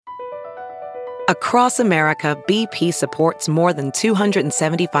Across America, BP supports more than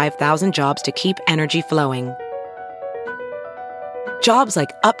 275,000 jobs to keep energy flowing. Jobs like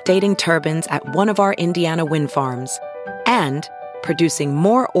updating turbines at one of our Indiana wind farms and producing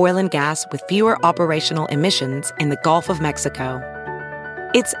more oil and gas with fewer operational emissions in the Gulf of Mexico.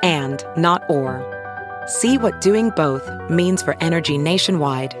 It's and, not or. See what doing both means for energy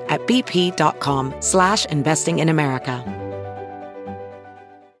nationwide at bp.com/investing in America.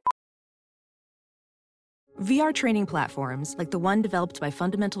 VR training platforms, like the one developed by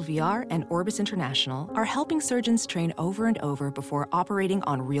Fundamental VR and Orbis International, are helping surgeons train over and over before operating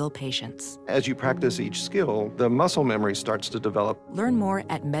on real patients. As you practice each skill, the muscle memory starts to develop. Learn more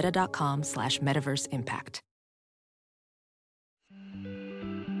at meta.com/metaverseimpact.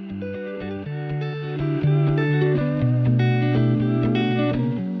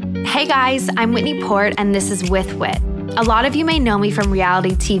 Hey guys, I'm Whitney Port, and this is With Whit. A lot of you may know me from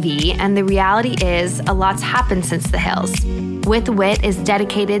reality TV, and the reality is a lot's happened since the hills. With Whit is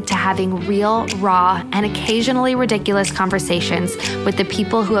dedicated to having real, raw, and occasionally ridiculous conversations with the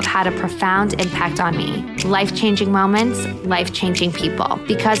people who have had a profound impact on me. Life-changing moments, life-changing people.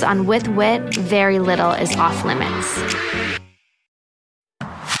 Because on With Whit, very little is off limits.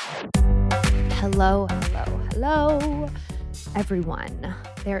 Hello, everyone.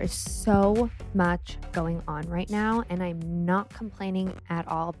 There is so much going on right now, and I'm not complaining at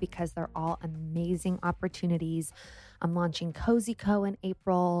all because they're all amazing opportunities. I'm launching Cozy Co in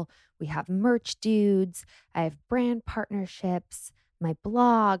April. We have merch dudes. I have brand partnerships, my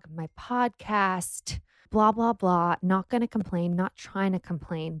blog, my podcast, blah, blah, blah. Not going to complain, not trying to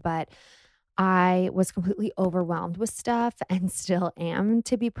complain, but I was completely overwhelmed with stuff and still am,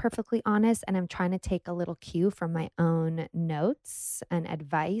 to be perfectly honest. And I'm trying to take a little cue from my own notes and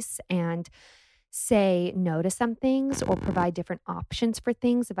advice and say no to some things or provide different options for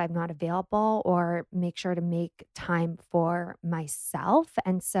things if I'm not available, or make sure to make time for myself.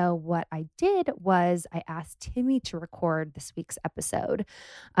 And so what I did was I asked Timmy to record this week's episode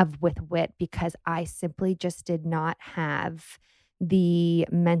of With Whit because I simply just did not have the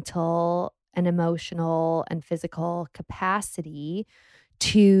mental and emotional and physical capacity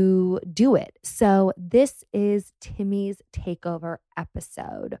to do it. So this is Timmy's takeover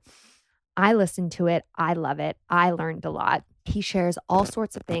episode. I listened to it. I love it. I learned a lot. He shares all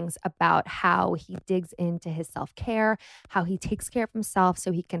sorts of things about how he digs into his self-care, how he takes care of himself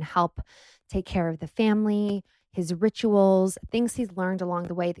so he can help take care of the family, his rituals, things he's learned along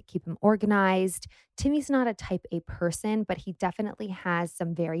the way that keep him organized. Timmy's not a type A person, but he definitely has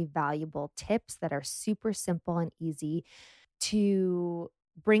some very valuable tips that are super simple and easy to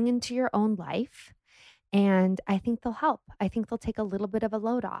bring into your own life. And I think they'll help. I think they'll take a little bit of a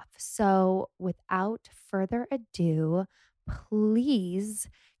load off. So without further ado, please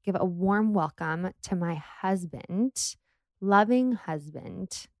give a warm welcome to my husband, loving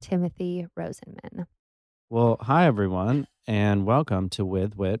husband, Timothy Rosenman. Well, hi, everyone, and welcome to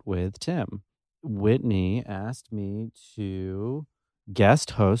With Whit with Tim. Whitney asked me to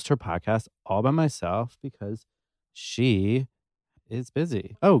guest host her podcast all by myself because she is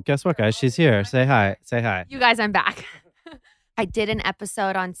busy. Oh, guess what, guys? She's here. Say hi. Say hi. You guys, I'm back. I did an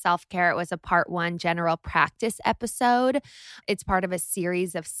episode on self-care. It was a part 1 general practice episode. It's part of a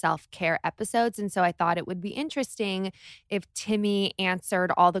series of self-care episodes. And so I thought it would be interesting if Timmy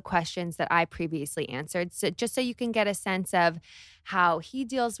answered all the questions that I previously answered. So just so you can get a sense of how he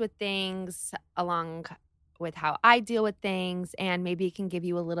deals with things along with how I deal with things. And maybe it can give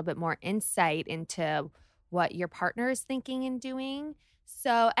you a little bit more insight into what your partner is thinking and doing.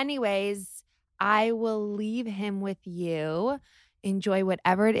 So anyways, I will leave him with you. Enjoy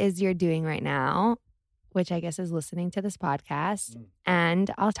whatever it is you're doing right now, which I guess is listening to this podcast. And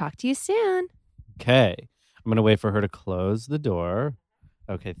I'll talk to you soon. Okay. I'm going to wait for her to close the door.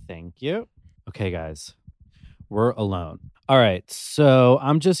 Okay, thank you. Okay, guys, we're alone. All right. So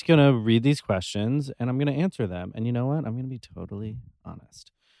I'm just going to read these questions and I'm going to answer them. And you know what? I'm going to be totally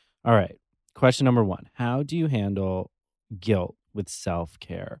honest. All right. Question number 1. How do you handle guilt with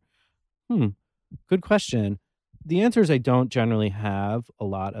self-care? Good question. The answer is I don't generally have a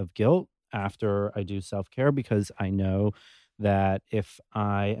lot of guilt after I do self-care because I know that if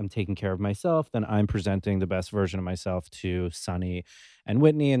I am taking care of myself, then I'm presenting the best version of myself to Sunny and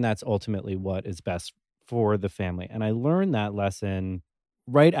Whitney, and that's ultimately what is best for the family. And I learned that lesson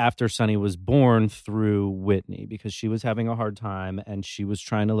right after Sunny was born through Whitney because she was having a hard time and she was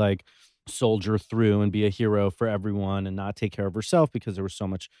trying to soldier through and be a hero for everyone and not take care of herself because there was so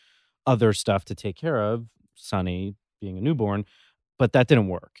much other stuff to take care of, Sunny being a newborn, but that didn't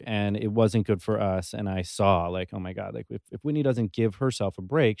work and it wasn't good for us. And I saw oh my God, if Whitney doesn't give herself a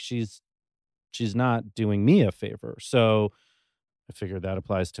break, she's she's not doing me a favor. So I figured that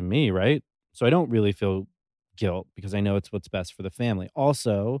applies to me, right? So I don't really feel guilt because I know it's what's best for the family.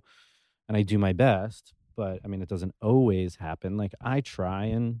 Also, and I do my best, but I mean, it doesn't always happen. Like I try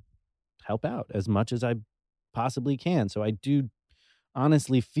and help out as much as I possibly can. So I do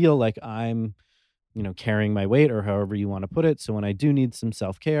honestly feel like I'm, carrying my weight or however you want to put it. So when I do need some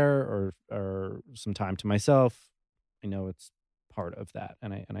self-care or some time to myself, I know it's part of that.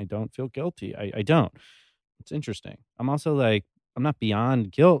 And I don't feel guilty. I don't. It's interesting. I'm also like, I'm not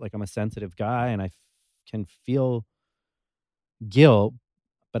beyond guilt. Like I'm a sensitive guy and can feel guilt,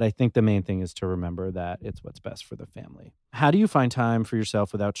 but I think the main thing is to remember that it's what's best for the family. How do you find time for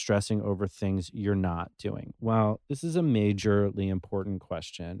yourself without stressing over things you're not doing? Well, this is a majorly important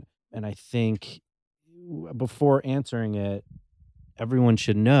question. And I think before answering it, everyone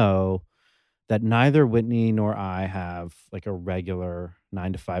should know that neither Whitney nor I have like a regular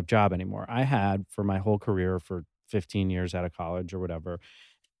 9 to 5 job anymore. I had for my whole career for 15 years out of college or whatever.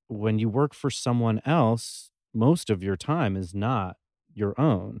 When you work for someone else, most of your time is not your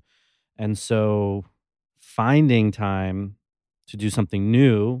own. And so finding time to do something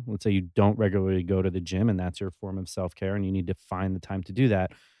new, let's say you don't regularly go to the gym and that's your form of self-care and you need to find the time to do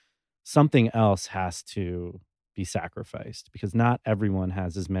that, something else has to be sacrificed because not everyone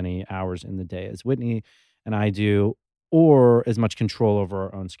has as many hours in the day as Whitney and I do, or as much control over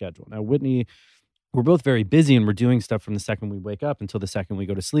our own schedule. Now, Whitney, we're both very busy and we're doing stuff from the second we wake up until the second we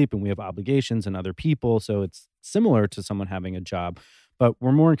go to sleep, and we have obligations and other people. So it's similar to someone having a job, but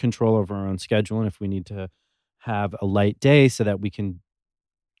we're more in control over our own schedule. And if we need to have a light day so that we can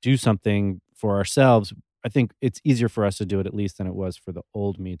do something for ourselves, I think it's easier for us to do it at least than it was for the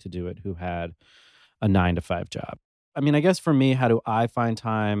old me to do it who had a 9 to 5 job. I mean, I guess for me, how do I find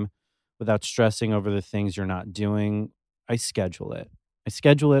time without stressing over the things you're not doing? I schedule it. I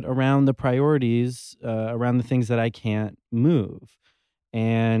schedule it around the priorities, around the things that I can't move.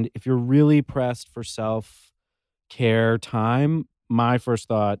 And if you're really pressed for self care time, my first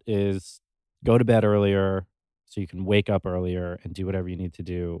thought is go to bed earlier so you can wake up earlier and do whatever you need to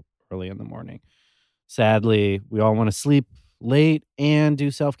do early in the morning. Sadly, we all want to sleep late and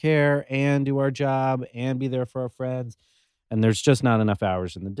do self-care and do our job and be there for our friends. And there's just not enough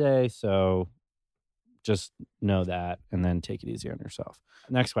hours in the day. So just know that and then take it easy on yourself.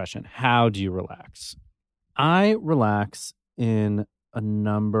 Next question. How do you relax? I relax in a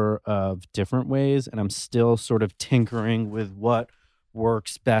number of different ways, and I'm still sort of tinkering with what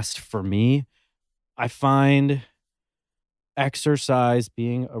works best for me. I find exercise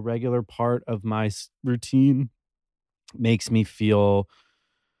being a regular part of my routine makes me feel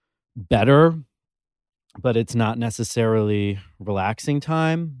better, but it's not necessarily relaxing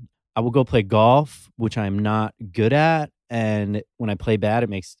time. I will go play golf, which I'm not good at. And when I play bad,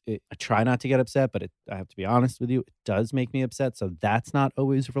 I try not to get upset, but I have to be honest with you, it does make me upset. So that's not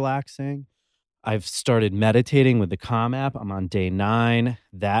always relaxing. I've started meditating with the Calm app. I'm on day 9.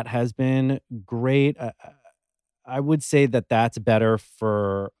 That has been great. I would say that that's better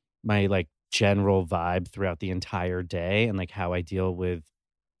for my like general vibe throughout the entire day and like how I deal with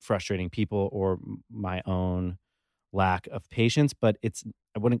frustrating people or my own lack of patience, but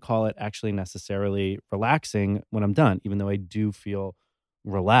I wouldn't call it actually necessarily relaxing when I'm done, even though I do feel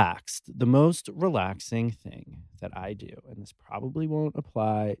relaxed. The most relaxing thing that I do, and this probably won't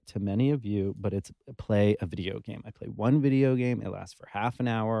apply to many of you, but it's play a video game. I play one video game. It lasts for half an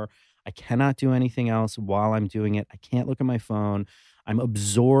hour. I cannot do anything else while I'm doing it. I can't look at my phone. I'm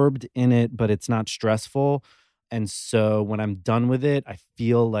absorbed in it, but it's not stressful. And so when I'm done with it, I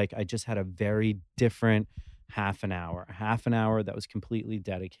feel like I just had a very different half an hour that was completely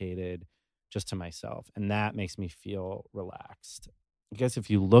dedicated just to myself. And that makes me feel relaxed. I guess if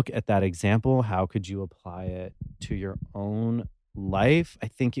you look at that example, how could you apply it to your own life? I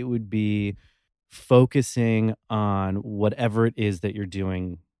think it would be focusing on whatever it is that you're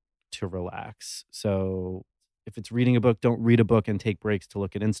doing to relax. So if it's reading a book, don't read a book and take breaks to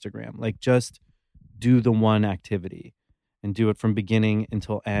look at Instagram. Like just do the one activity and do it from beginning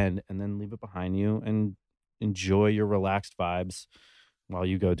until end and then leave it behind you and enjoy your relaxed vibes while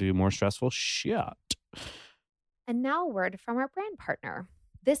you go do more stressful shit. And now a word from our brand partner.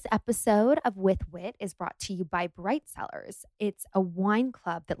 This episode of With Whit is brought to you by Bright Cellars. It's a wine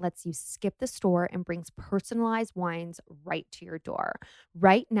club that lets you skip the store and brings personalized wines right to your door.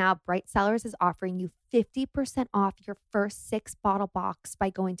 Right now, Bright Cellars is offering you 50% off your first 6-bottle box by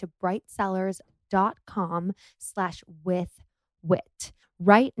going to brightcellars.com/withwhit.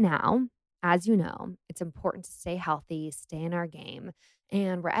 Right now, as you know, it's important to stay healthy, stay in our game,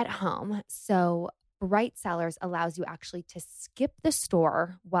 and we're at home. So Bright Cellars allows you actually to skip the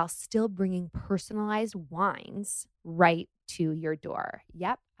store while still bringing personalized wines right to your door.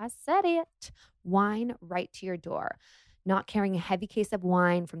 Yep, I said it. Wine right to your door. Not carrying a heavy case of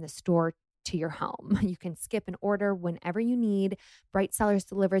wine from the store to your home. You can skip an order whenever you need. Bright Cellars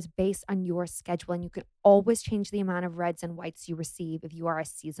delivers based on your schedule, and you can always change the amount of reds and whites you receive if you are a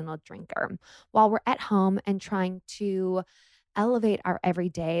seasonal drinker. While we're at home and trying to elevate our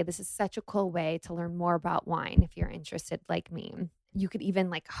everyday, this is such a cool way to learn more about wine if you're interested like me. You could even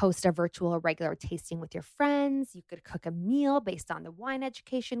like host a virtual or regular tasting with your friends. You could cook a meal based on the wine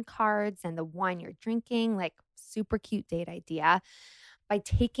education cards and the wine you're drinking, like super cute date idea. By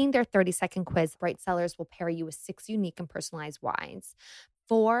taking their 30-second quiz, Bright Cellars will pair you with 6 unique and personalized wines.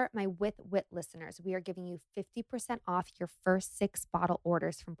 For my Whit listeners, we are giving you 50% off your first 6 bottle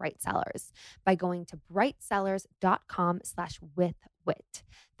orders from Bright Cellars by going to brightcellars.com/withwit.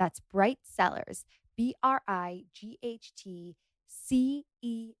 That's Bright Cellars,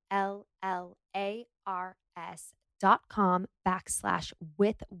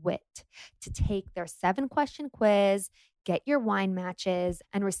 BrightCellars.com/withwit to take their 7-question quiz, get your wine matches,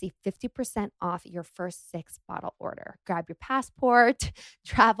 and receive 50% off your first 6 bottle order. Grab your passport,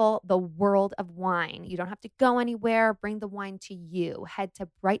 travel the world of wine. You don't have to go anywhere. Bring the wine to you. Head to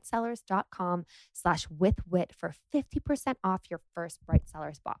brightcellars.com/withwit for 50% off your first Bright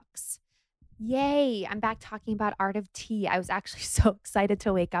Cellars box. Yay, I'm back talking about Art of Tea. I was actually so excited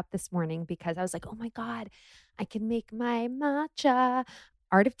to wake up this morning because I was like, oh my God, I can make my matcha.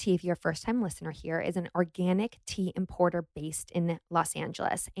 Art of Tea, if you're a first-time listener here, is an organic tea importer based in Los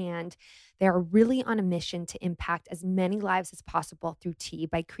Angeles. And they're really on a mission to impact as many lives as possible through tea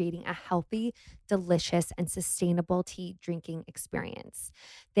by creating a healthy, delicious, and sustainable tea drinking experience.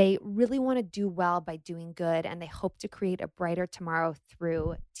 They really want to do well by doing good, and they hope to create a brighter tomorrow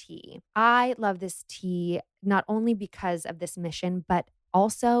through tea. I love this tea not only because of this mission, but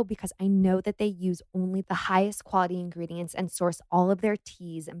also because I know that they use only the highest quality ingredients and source all of their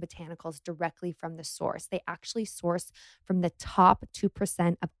teas and botanicals directly from the source. They actually source from the top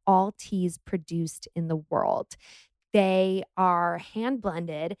 2% of all teas produced in the world. They are hand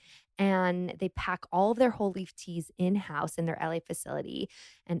blended and they pack all of their whole leaf teas in-house in their LA facility.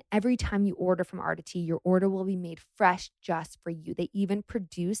 And every time you order from Art of Tea, your order will be made fresh just for you. They even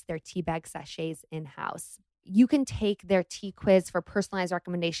produce their tea bag sachets in-house. You can take their tea quiz for personalized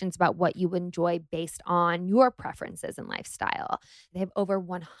recommendations about what you enjoy based on your preferences and lifestyle. They have over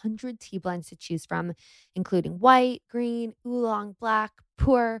 100 tea blends to choose from, including white, green, oolong, black,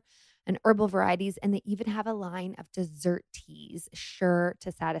 pu'er, and herbal varieties. And they even have a line of dessert teas, sure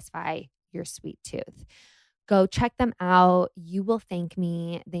to satisfy your sweet tooth. Go check them out. You will thank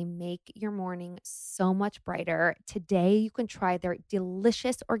me. They make your morning so much brighter. Today, you can try their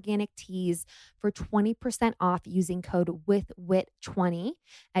delicious organic teas for 20% off using code WITHWIT20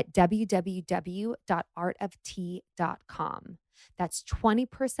 at www.artoftea.com. That's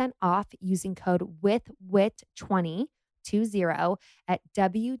 20% off using code WITHWIT20 at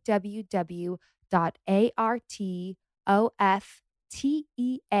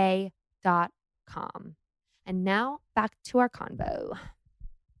www.artoftea.com. And now back to our convo.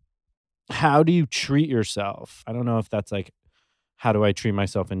 How do you treat yourself? I don't know if that's like, how do I treat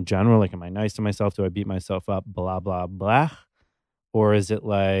myself in general? Like, am I nice to myself? Do I beat myself up? Blah, blah, blah. Or is it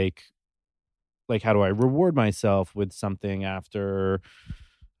like how do I reward myself with something after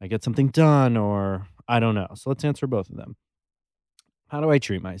I get something done? Or I don't know. So let's answer both of them. How do I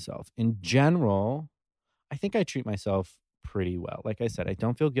treat myself? In general, I think I treat myself pretty well. Like I said, I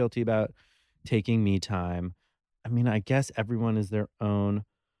don't feel guilty about taking me time. I mean, I guess everyone is their own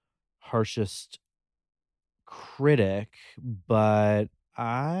harshest critic, but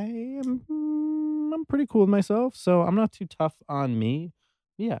I'm pretty cool with myself, so I'm not too tough on me.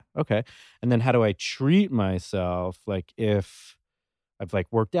 Yeah, okay. And then how do I treat myself? Like if I've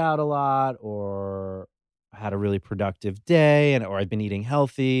like worked out a lot or had a really productive day or I've been eating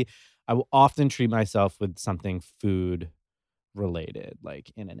healthy, I will often treat myself with something food related, like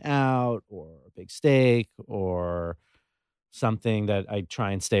In and Out or a big steak or something that I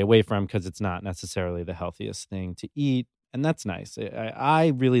try and stay away from because it's not necessarily the healthiest thing to eat. And that's nice.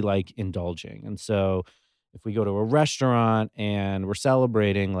 I really like indulging. And so if we go to a restaurant and we're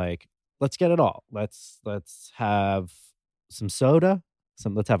celebrating, like, let's get it all. Let's have some soda.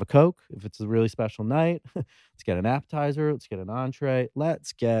 Let's have a Coke if it's a really special night. Let's get an appetizer. Let's get an entree.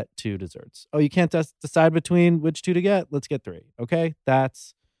 Let's get 2 desserts. Oh, you can't decide between which 2 to get? Let's get 3. Okay? Or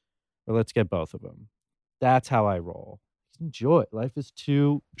let's get both of them. That's how I roll. Enjoy. Life is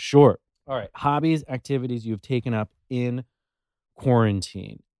too short. All right. Hobbies, activities you've taken up in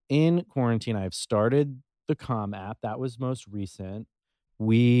quarantine. in quarantine, I've started the Calm app. That was most recent.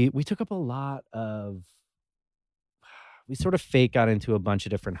 We took up a lot of we sort of fake got into a bunch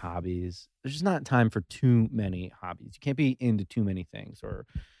of different hobbies. There's just not time for too many hobbies. You can't be into too many things, or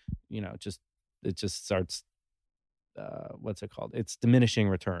just it just starts what's it called? It's diminishing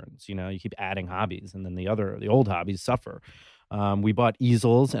returns. You keep adding hobbies, and then the old hobbies suffer. We bought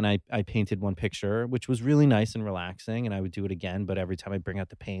easels, and I painted one picture, which was really nice and relaxing, and I would do it again. But every time I bring out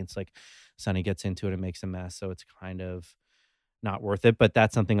the paints, like Sonny gets into it and makes a mess, so it's kind of not worth it. But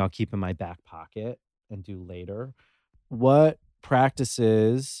that's something I'll keep in my back pocket and do later. What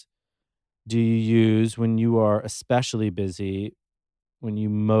practices do you use when you are especially busy, when you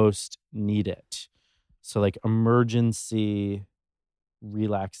most need it? So, like emergency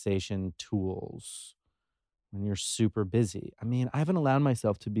relaxation tools when you're super busy. I mean, I haven't allowed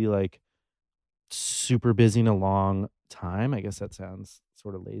myself to be like super busy in a long time. I guess that sounds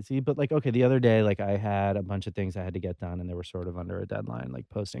sort of lazy, but like, okay, the other day, like I had a bunch of things I had to get done and they were sort of under a deadline, like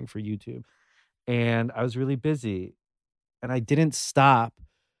posting for YouTube. And I was really busy and I didn't stop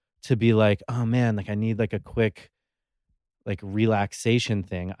to be like, oh man, like I need like a quick like relaxation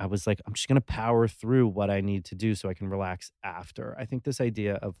thing. I was like, I'm just going to power through what I need to do so I can relax after. I think this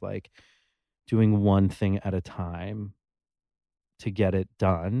idea of like doing one thing at a time to get it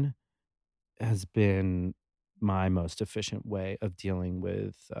done has been my most efficient way of dealing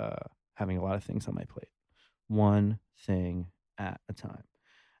with having a lot of things on my plate. One thing at a time.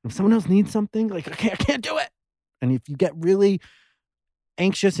 And if someone else needs something, like I can't do it. And if you get really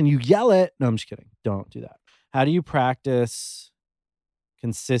anxious and you yell it, no, I'm just kidding. Don't do that. How do you practice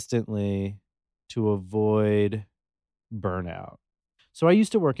consistently to avoid burnout? So I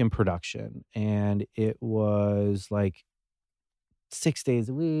used to work in production, and it was like 6 days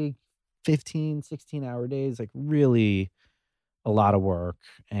a week, 15, 16-hour days, like really a lot of work.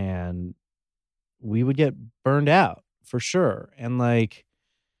 And we would get burned out for sure. And like,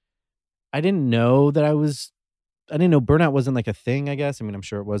 I didn't know burnout wasn't like a thing, I guess. I mean, I'm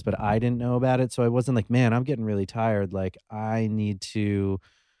sure it was, but I didn't know about it. So I wasn't like, man, I'm getting really tired. Like, I need to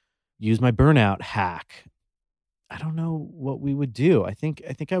use my burnout hack. I don't know what we would do. I think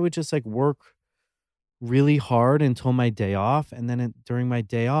I would just like work really hard until my day off. And then during my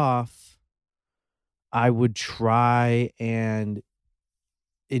day off, I would try and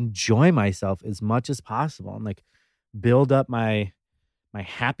enjoy myself as much as possible and like build up my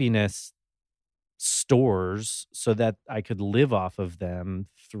happiness stores so that I could live off of them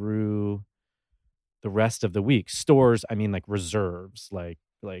through the rest of the week. Stores, I mean like reserves, like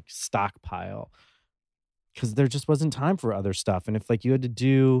stockpile, because there just wasn't time for other stuff. And if like you had to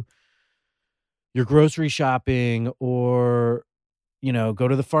do your grocery shopping or go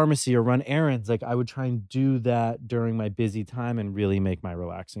to the pharmacy or run errands, like I would try and do that during my busy time and really make my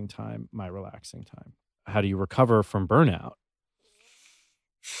relaxing time my relaxing time. How do you recover from burnout?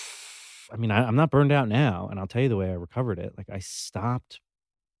 I mean, I'm not burned out now, and I'll tell you the way I recovered it. Like I stopped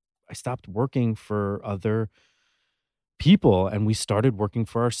working for other people, and we started working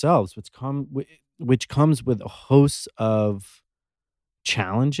for ourselves, which comes with a host of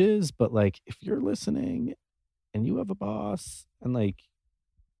challenges. But like, if you're listening and you have a boss and like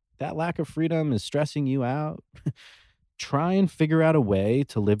that lack of freedom is stressing you out, try and figure out a way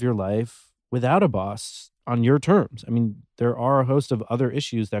to live your life without a boss on your terms. I mean, there are a host of other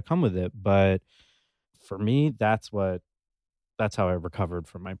issues that come with it, but for me, that's how I recovered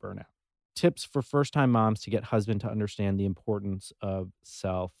from my burnout. Tips for first-time moms to get husband to understand the importance of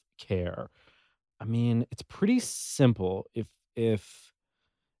self-care. I mean, it's pretty simple. If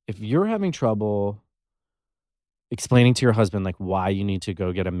you're having trouble explaining to your husband like why you need to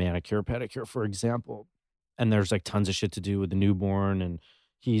go get a manicure, pedicure, for example, and there's like tons of shit to do with the newborn and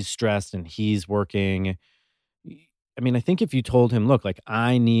he's stressed and he's working. I mean, I think if you told him, look, like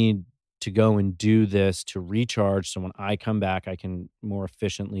I need to go and do this to recharge so when I come back, I can more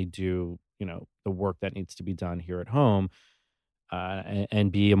efficiently do, the work that needs to be done here at home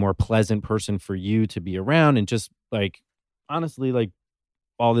and be a more pleasant person for you to be around. And just like, honestly, like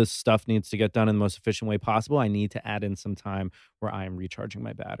all this stuff needs to get done in the most efficient way possible. I need to add in some time where I am recharging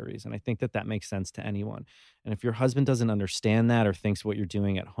my batteries. And I think that makes sense to anyone. And if your husband doesn't understand that or thinks what you're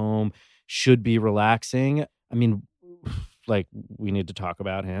doing at home should be relaxing, I mean, like we need to talk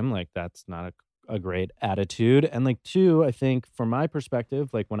about him. Like that's not a great attitude. And like two, I think from my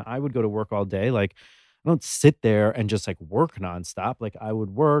perspective, like when I would go to work all day, like I don't sit there and just like work nonstop. Like I would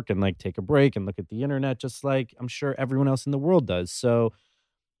work and like take a break and look at the internet, just like I'm sure everyone else in the world does. So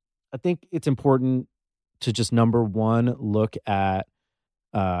I think it's important to just number one, look at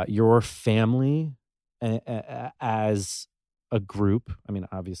your family as a group. I mean,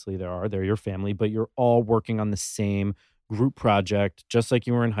 obviously they're your family, but you're all working on the same group project, just like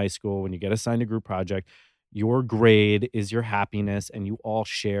you were in high school. When you get assigned a group project, your grade is your happiness and you all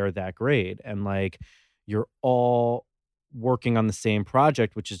share that grade. And like you're all working on the same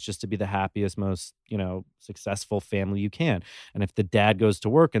project, which is just to be the happiest, most, successful family you can. And if the dad goes to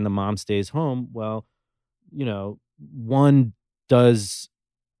work and the mom stays home, well, one does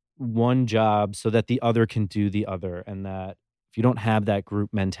one job so that the other can do the other. And that if you don't have that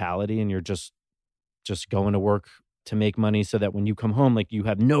group mentality and you're just going to work to make money so that when you come home, like you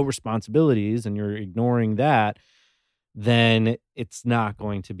have no responsibilities and you're ignoring that, then it's not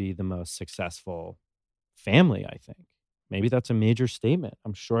going to be the most successful family, I think. Maybe that's a major statement.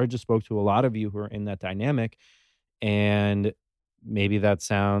 I'm sure I just spoke to a lot of you who are in that dynamic, and maybe that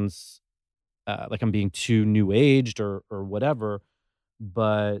sounds like I'm being too new aged or whatever,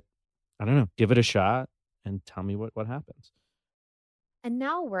 but I don't know. Give it a shot and tell me what happens. And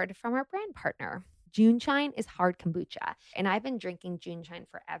now a word from our brand partner. Juneshine is hard kombucha, and I've been drinking Juneshine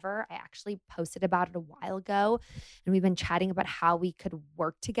forever. I actually posted about it a while ago, and we've been chatting about how we could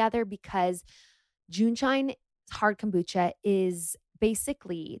work together because Juneshine hard kombucha is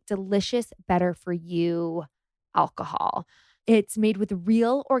basically delicious, better for you alcohol. It's made with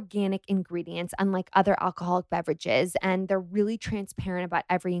real organic ingredients, unlike other alcoholic beverages, and they're really transparent about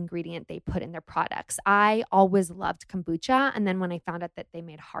every ingredient they put in their products. I always loved kombucha, and then when I found out that they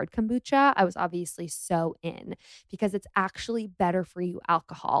made hard kombucha, I was obviously so in because it's actually better for you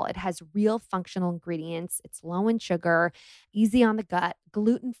alcohol. It has real functional ingredients. It's low in sugar, easy on the gut,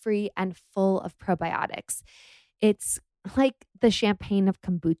 gluten-free, and full of probiotics. It's like the champagne of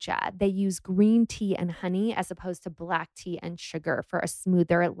kombucha. They use green tea and honey as opposed to black tea and sugar for a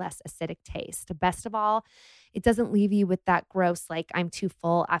smoother, less acidic taste. Best of all, it doesn't leave you with that gross, like I'm too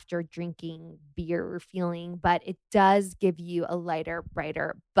full after drinking beer feeling, but it does give you a lighter,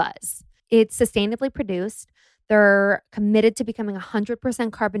 brighter buzz. It's sustainably produced. They're committed to becoming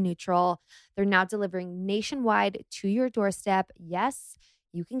 100% carbon neutral. They're now delivering nationwide to your doorstep. Yes,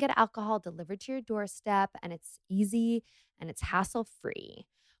 you can get alcohol delivered to your doorstep, and it's easy and it's hassle-free.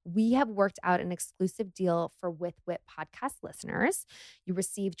 We have worked out an exclusive deal for With Whit podcast listeners. You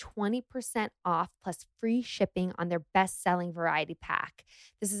receive 20% off plus free shipping on their best-selling variety pack.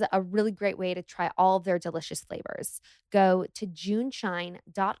 This is a really great way to try all of their delicious flavors. Go to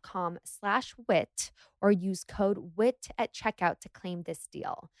juneshine.com/wit or use code WIT at checkout to claim this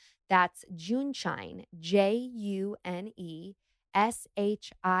deal. That's Juneshine,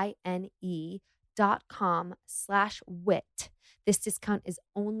 JUNESHINE.com/wit. This discount is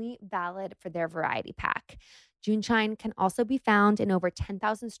only valid for their variety pack. Juneshine can also be found in over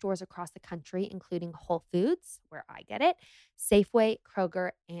 10,000 stores across the country, including Whole Foods, where I get it, Safeway,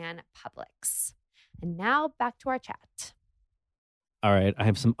 Kroger, and Publix. And now back to our chat. All right. I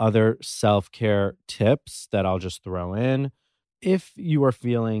have some other self-care tips that I'll just throw in. If you are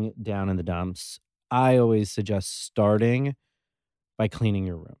feeling down in the dumps, I always suggest starting by cleaning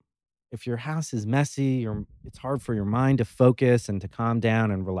your room. If your house is messy, it's hard for your mind to focus and to calm down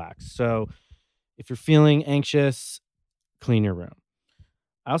and relax. So if you're feeling anxious, clean your room.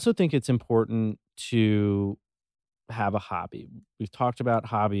 I also think it's important to have a hobby. We've talked about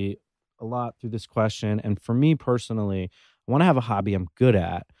hobby a lot through this question. And for me personally, I want to have a hobby I'm good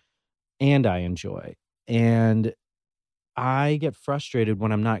at and I enjoy. And I get frustrated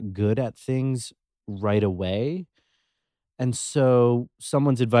when I'm not good at things right away. And so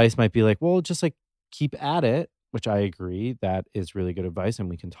someone's advice might be like, well, just like keep at it, which I agree. That is really good advice. And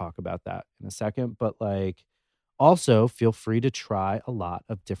we can talk about that in a second. But like also feel free to try a lot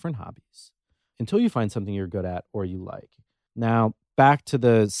of different hobbies until you find something you're good at or you like. Now, back to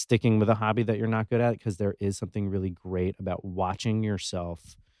the sticking with a hobby that you're not good at, because there is something really great about watching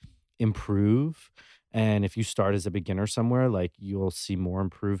yourself improve. And if you start as a beginner somewhere, like you'll see more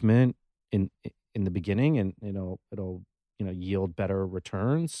improvement in the beginning, and it'll yield better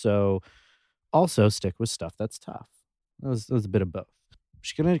returns. So also stick with stuff that's tough. That was a bit of both. I'm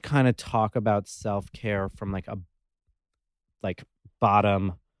just gonna kind of talk about self-care from like a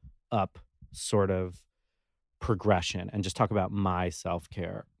bottom up sort of progression and just talk about my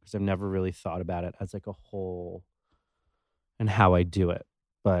self-care, because I've never really thought about it as like a whole and how I do it.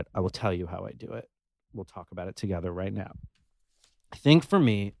 But I will tell you how I do it. We'll talk about it together right now. I think for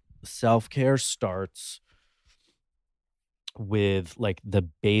me, self-care starts with like the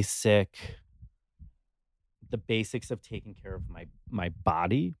basics of taking care of my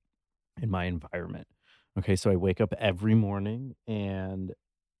body and my environment. Okay, so I wake up every morning and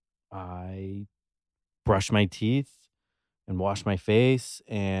I brush my teeth and wash my face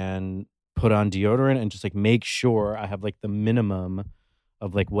and put on deodorant and just like make sure I have like the minimum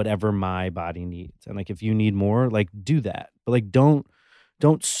of like whatever my body needs. And like if you need more, like do that. But like don't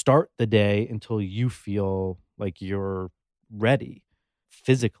start the day until you feel like you're ready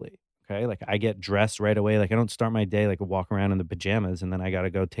physically. Okay. Like I get dressed right away. Like I don't start my day like walk around in the pajamas and then I got to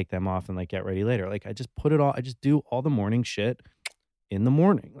go take them off and like get ready later. Like I just do all the morning shit in the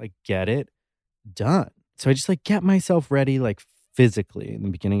morning, like get it done. So I just like get myself ready like physically in the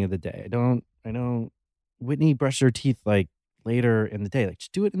beginning of the day. I know Whitney brushed her teeth like later in the day. Like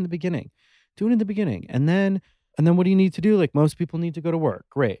just do it in the beginning. Do it in the beginning. And then what do you need to do? Like most people need to go to work.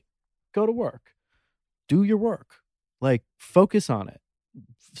 Great. Go to work. Do your work. Like focus on it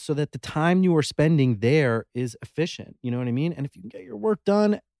so that the time you are spending there is efficient. You know what I mean? And if you can get your work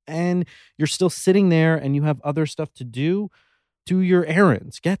done and you're still sitting there and you have other stuff to do your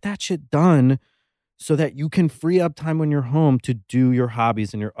errands. Get that shit done so that you can free up time when you're home to do your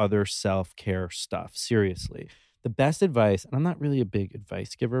hobbies and your other self-care stuff. Seriously. The best advice, and I'm not really a big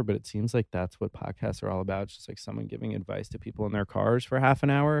advice giver, but it seems like that's what podcasts are all about. It's just like someone giving advice to people in their cars for half an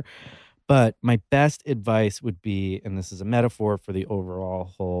hour. But my best advice would be, and this is a metaphor for the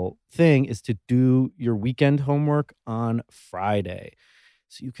overall whole thing, is to do your weekend homework on Friday.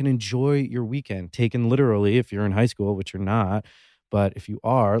 So you can enjoy your weekend, taken literally if you're in high school, which you're not. But if you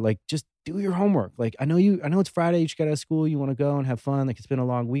are, like, just do your homework. Like, I know it's Friday, you just got out of school, you want to go and have fun. Like, it's been a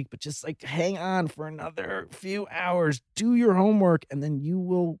long week, but just like hang on for another few hours, do your homework, and then you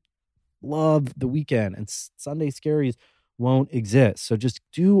will love the weekend. And Sunday scaries won't exist. So just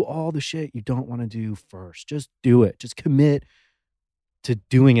do all the shit you don't want to do first. Just do it. Just commit to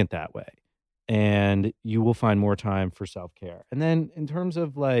doing it that way. And you will find more time for self-care. And then in terms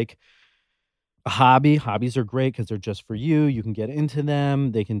of like a hobbies are great because they're just for you. You can get into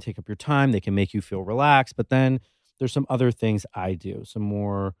them. They can take up your time. They can make you feel relaxed. But then there's some other things I do, some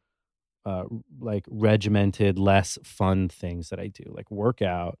more like regimented, less fun things that I do, like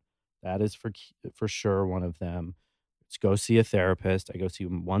workout. That is for sure one of them. Let's go see a therapist. I go see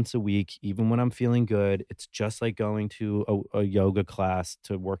him once a week, even when I'm feeling good. It's just like going to a yoga class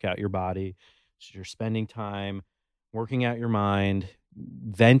to work out your body. So you're spending time working out your mind,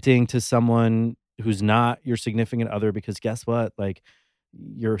 venting to someone who's not your significant other, because guess what? Like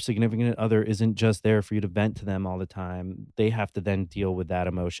your significant other isn't just there for you to vent to them all the time. They have to then deal with that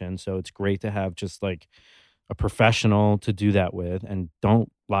emotion. So it's great to have just like a professional to do that with, and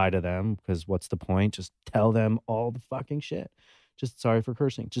don't lie to them because what's the point? Just tell them all the fucking shit. Just sorry for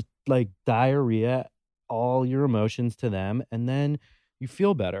cursing. Just like diarrhea all your emotions to them, and then you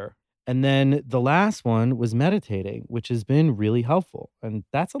feel better. And then the last one was meditating, which has been really helpful. And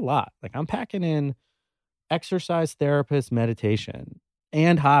that's a lot. Like I'm packing in exercise, therapist, meditation,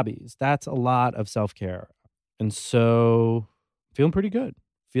 and hobbies. That's a lot of self-care. And so feeling pretty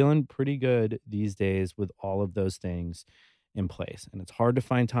good these days with all of those things in place. And it's hard to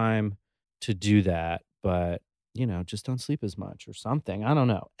find time to do that, but just don't sleep as much or something. I don't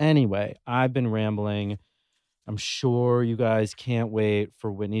know. Anyway, I've been rambling. I'm sure you guys can't wait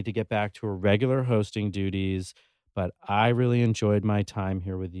for Whitney to get back to her regular hosting duties, but I really enjoyed my time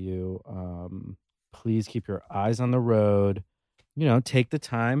here with you. Please keep your eyes on the road. Take the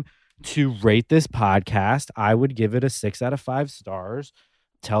time to rate this podcast. I would give it a 6 out of 5 stars.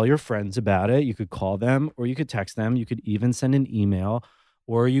 Tell your friends about it. You could call them or you could text them. You could even send an email,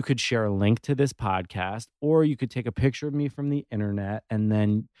 or you could share a link to this podcast, or you could take a picture of me from the internet and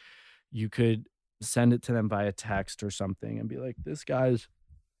then you could send it to them via text or something and be like, this guy's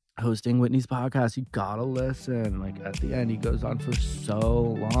hosting Whitney's podcast. You gotta listen. Like at the end, he goes on for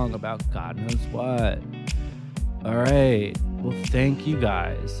so long about God knows what. All right. Well, thank you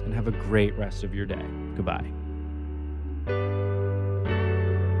guys and have a great rest of your day. Goodbye.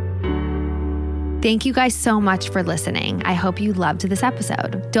 Thank you guys so much for listening. I hope you loved this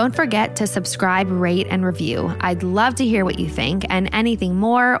episode. Don't forget to subscribe, rate, and review. I'd love to hear what you think and anything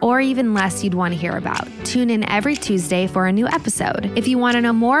more or even less you'd want to hear about. Tune in every Tuesday for a new episode. If you want to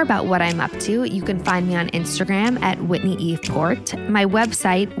know more about what I'm up to, you can find me on Instagram at Whitney Eve Port, my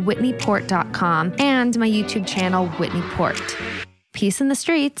website, whitneyport.com, and my YouTube channel, Whitney Port. Peace in the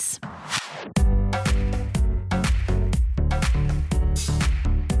streets.